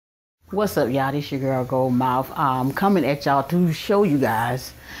What's up, y'all? This your girl Goldmouth. Coming at y'all to show you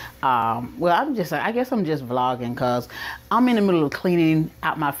guys. Well, I guess I'm just vlogging because I'm in the middle of cleaning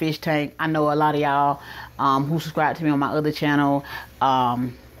out my fish tank. I know a lot of y'all who subscribe to me on my other channel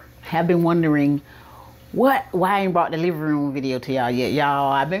have been wondering why I ain't brought the living room video to y'all yet.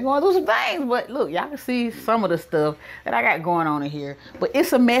 Y'all, I've been going through some things, but look, y'all can see some of the stuff that I got going on in here. But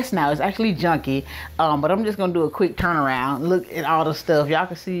it's a mess now. It's actually junky. But I'm just gonna do a quick turnaround. Look at all the stuff. Y'all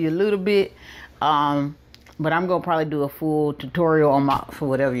can see a little bit. But I'm gonna probably do a full tutorial on for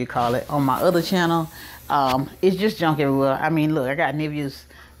whatever you call it, on my other channel. It's just junk everywhere. I mean, look, I got Nivea's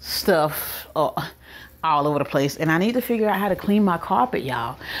stuff all over the place, and I need to figure out how to clean my carpet,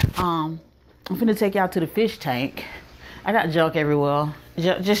 y'all. I'm finna take y'all to the fish tank. I got junk everywhere.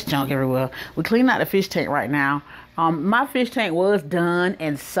 Just junk everywhere. We're cleaning out the fish tank right now. My fish tank was done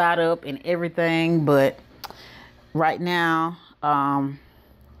and set up and everything, but right now,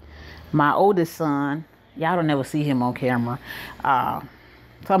 my oldest son, y'all don't never see him on camera.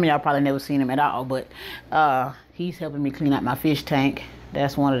 Some of y'all probably never seen him at all, but he's helping me clean out my fish tank.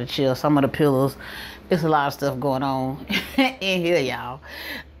 That's one of the chairs, some of the pillows. It's a lot of stuff going on in here, y'all.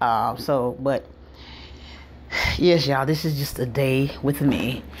 But yes, y'all, this is just a day with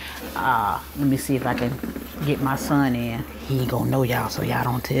me. Let me see if I can get my son in. He ain't gonna know y'all, so y'all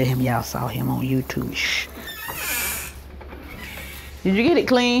don't tell him y'all saw him on YouTube. Shh. Did you get it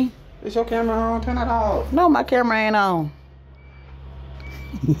clean? Is your camera on? Turn it off. No, my camera ain't on.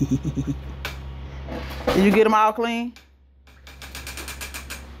 Did you get them all clean?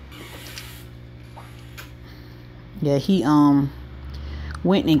 Yeah, he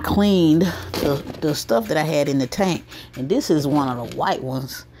went and cleaned the stuff that I had in the tank, and this is one of the white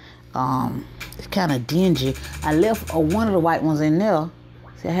ones. It's kind of dingy. I left one of the white ones in there.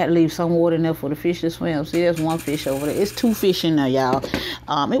 See, I had to leave some water in there for the fish to swim. See, there's one fish over there. It's 2 fish in there, y'all.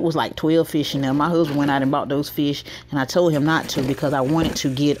 It was like 12 fish in there. My husband went out and bought those fish, and I told him not to because I wanted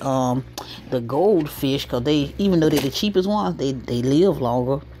to get the goldfish, because even though they're the cheapest ones, they live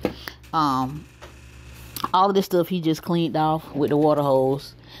longer. All of this stuff he just cleaned off with the water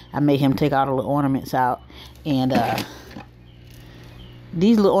hose. I made him take all the little ornaments out. And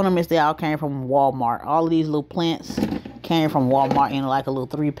these little ornaments, they all came from Walmart. All of these little plants came from Walmart in like a little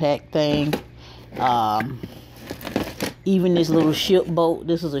 3-pack thing. Even this little ship boat,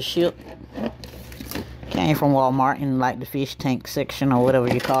 this is a ship, came from Walmart in like the fish tank section or whatever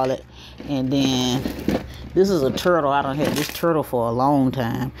you call it. And then this is a turtle. I don't have this turtle for a long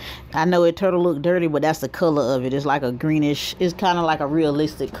time. I know a turtle look dirty, but that's the color of it. It's like a greenish. It's kind of like a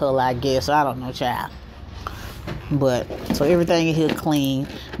realistic color, I guess. I don't know, child. But so everything in here clean.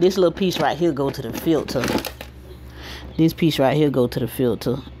 This little piece right here go to the filter. This piece right here go to the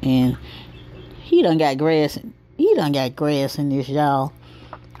filter, and he done got grass. He done got grass in this, y'all.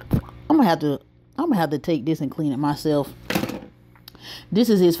 I'm gonna have to take this and clean it myself. This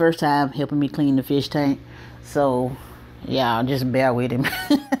is his first time helping me clean the fish tank. So, y'all just bear with him.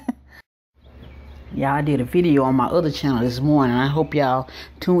 Yeah, I did a video on my other channel this morning. I hope y'all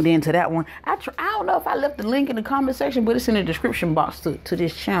tuned into that one. I don't know if I left the link in the comment section, but it's in the description box to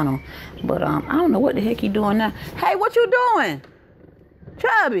this channel. But I don't know what the heck he doing now. Hey, what you doing?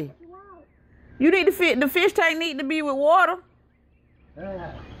 Chubby. You need to the fish tank need to be with water.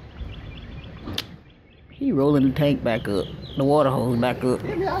 Yeah. He rolling the tank back up. The water hose back up.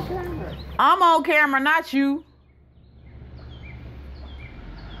 I'm on camera, not you.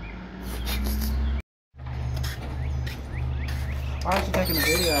 Why is she taking the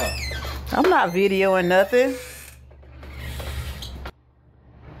video? I'm not videoing nothing.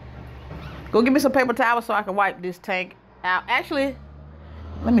 Go get me some paper towels so I can wipe this tank out. Actually,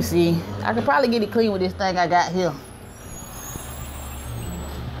 let me see. I could probably get it clean with this thing I got here.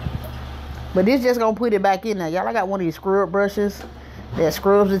 But this just gonna put it back in there. Y'all, I got one of these scrub brushes that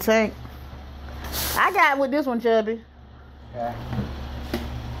scrubs the tank. I got it with this one, Chubby. Yeah.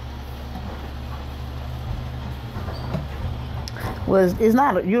 Well, it's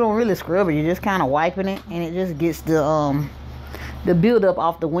not, you don't really scrub it. You're just kind of wiping it, and it just gets the buildup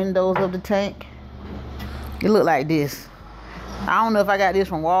off the windows of the tank. It look like this. I don't know if I got this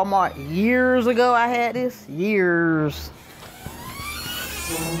from Walmart years ago. I had this years.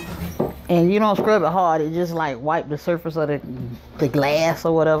 And you don't scrub it hard. It just like wipe the surface of the glass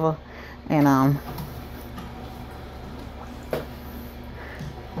or whatever. And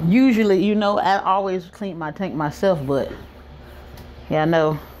usually, you know, I always clean my tank myself, but yeah, I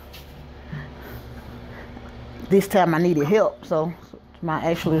know this time I needed help. So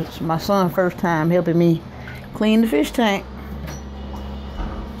it's my son's first time helping me clean the fish tank.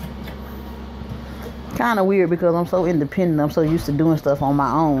 Kind of weird because I'm so independent. I'm so used to doing stuff on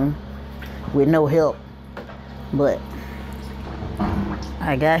my own. with no help. But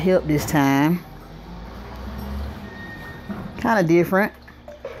I got help this time. Kind of different,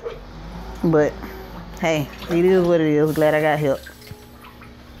 but hey, it is what it is. Glad I got help.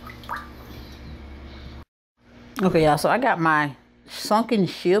 Okay, y'all, so I got my sunken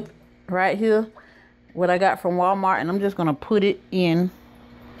ship right here, what I got from Walmart, and I'm just gonna put it in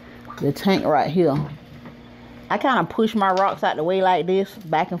the tank right here. I kind of push my rocks out the way like this,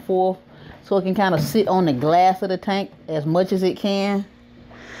 back and forth, so it can kind of sit on the glass of the tank as much as it can.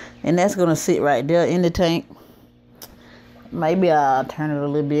 And that's gonna sit right there in the tank. Maybe I'll turn it a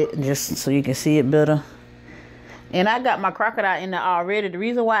little bit just so you can see it better. And I got my crocodile in there already. The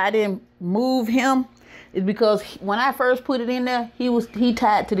reason why I didn't move him is because when I first put it in there, he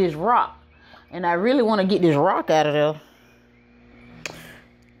tied to this rock. And I really want to get this rock out of there.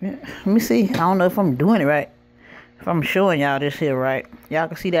 Yeah, let me see. I don't know if I'm doing it right. If I'm showing y'all this here right. Y'all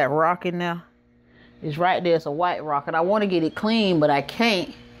can see that rock in there. It's right there. It's a white rock. And I want to get it clean, but I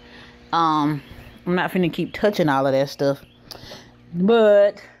can't. I'm not finna keep touching all of that stuff.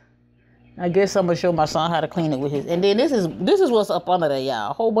 But I guess I'm gonna show my son how to clean it with his. And then this is what's up under there,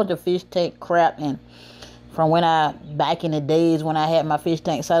 y'all. A whole bunch of fish tank crap, and from when back in the days when I had my fish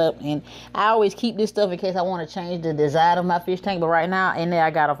tank set up. And I always keep this stuff in case I want to change the design of my fish tank. But right now in there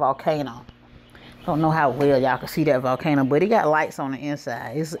I got a volcano. Don't know how well y'all can see that volcano, but it got lights on the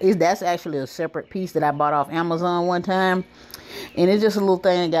inside. That's actually a separate piece that I bought off Amazon one time. And it's just a little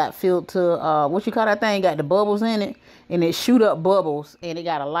thing that got filled to, what you call that thing? Got the bubbles in it. And it shoot up bubbles. And it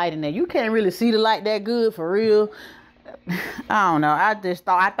got a light in there. You can't really see the light that good for real. I don't know.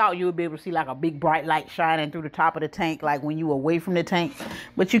 I thought you would be able to see like a big bright light shining through the top of the tank. Like when you were away from the tank.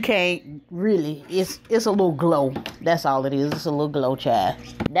 But you can't really. It's a little glow. That's all it is. It's a little glow, child.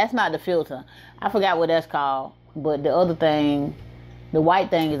 That's not the filter. I forgot what that's called. But the other thing, the white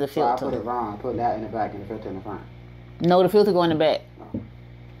thing is the filter. So I put it wrong. Put that in the back and the filter in the front. No, the filter go in the back.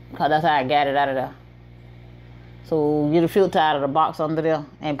 Because that's how I got it out of there. So get the filter out of the box under there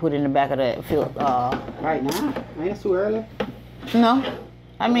and put it in the back of that filter. Right now? Man, it's too early. No.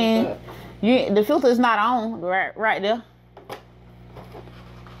 I mean, the filter is not on right there.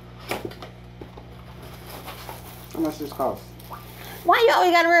 How much does this cost? Why you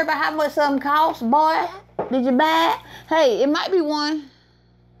always got to worry about how much something costs, boy? Did you buy it? Hey, it might be one.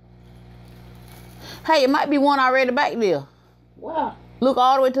 Hey, it might be one already back there. Wow. Look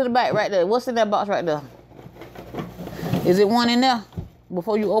all the way to the back right there. What's in that box right there? Is it one in there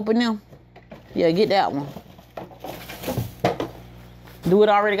before you open them? Yeah, get that one. Do it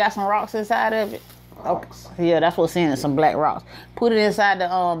already got some rocks inside of it? Rocks. Okay. Yeah, that's what's in it, some black rocks. Put it inside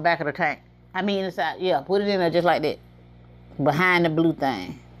the back of the tank. I mean inside, yeah, put it in there just like that. Behind the blue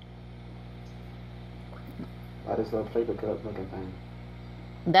thing. Oh, this little paper cup looking thing.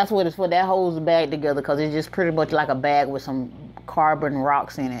 That's what it's for. That holds the bag together because it's just pretty much like a bag with some carbon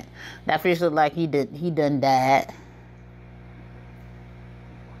rocks in it. That fish looked like he done died.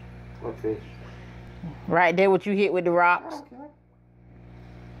 What fish? Right there, what you hit with the rocks. Okay.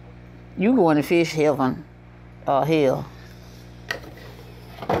 You going to fish heaven or hell.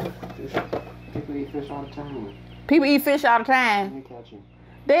 People eat fish all the time. People eat fish all the time. They catch them.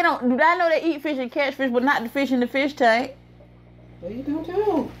 They don't. I know they eat fish and catch fish, but not the fish in the fish tank. What you do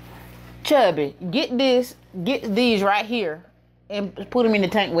too? Chubby, get these right here and put them in the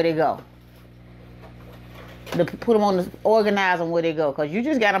tank where they go. Put them on the, organize them where they go, because you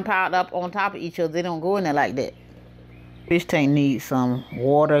just got them piled up on top of each other. They don't go in there like that. Fish tank needs some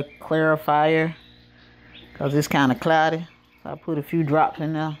water clarifier because it's kind of cloudy. So I put a few drops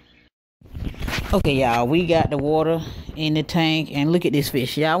in there. Okay, y'all, we got the water in the tank, and look at this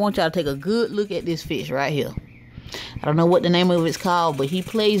fish. Y'all, I want y'all to take a good look at this fish right here. I don't know what the name of it's called, but he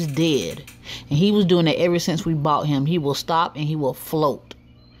plays dead. And he was doing that ever since we bought him. He will stop and he will float.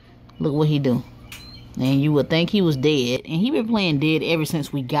 Look what he do. And you would think he was dead. And he been playing dead ever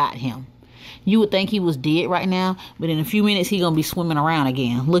since we got him. You would think he was dead right now, but in a few minutes he gonna be swimming around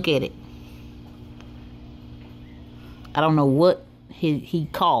again. Look at it. I don't know what he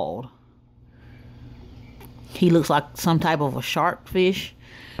called. He looks like some type of a shark fish.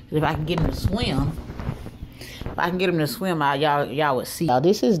 If I can get him to swim, y'all would see. Now,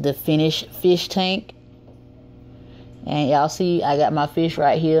 this is the finished fish tank. And y'all see I got my fish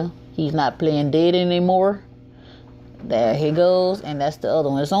right here. He's not playing dead anymore. There he goes. And that's the other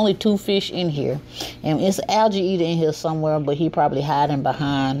one. There's only 2 fish in here. And it's an algae eater in here somewhere, but he probably hiding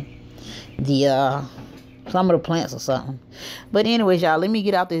behind the some of the plants or something. But anyways, y'all, let me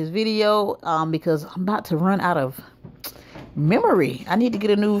get out this video because I'm about to run out of memory. I need to get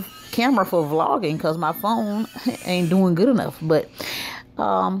a new camera for vlogging because my phone ain't doing good enough. But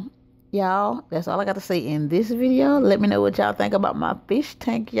y'all, that's all I got to say in this video. Let me know what y'all think about my fish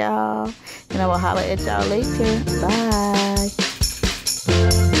tank, y'all. And I will holler at y'all later. Bye.